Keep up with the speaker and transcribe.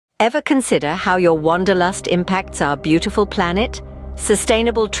Ever consider how your wanderlust impacts our beautiful planet?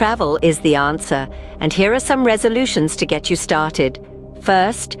 Sustainable travel is the answer, and here are some resolutions to get you started.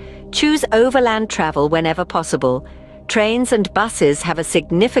 First, choose overland travel whenever possible. Trains and buses have a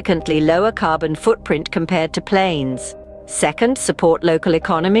significantly lower carbon footprint compared to planes. Second, support local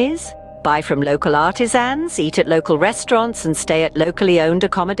economies. Buy from local artisans, eat at local restaurants, and stay at locally owned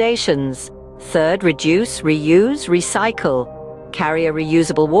accommodations. Third, reduce, reuse, recycle. Carry a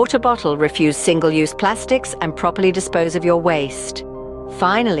reusable water bottle, refuse single-use plastics, and properly dispose of your waste.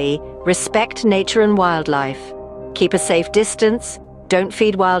 Finally, respect nature and wildlife. Keep a safe distance, don't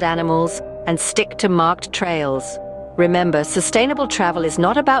feed wild animals, and stick to marked trails. Remember, sustainable travel is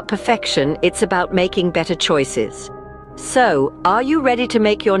not about perfection, it's about making better choices. So, are you ready to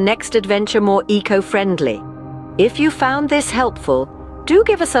make your next adventure more eco-friendly? If you found this helpful, do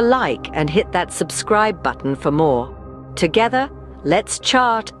give us a like and hit that subscribe button for more. Together, let's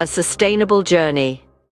chart a sustainable journey.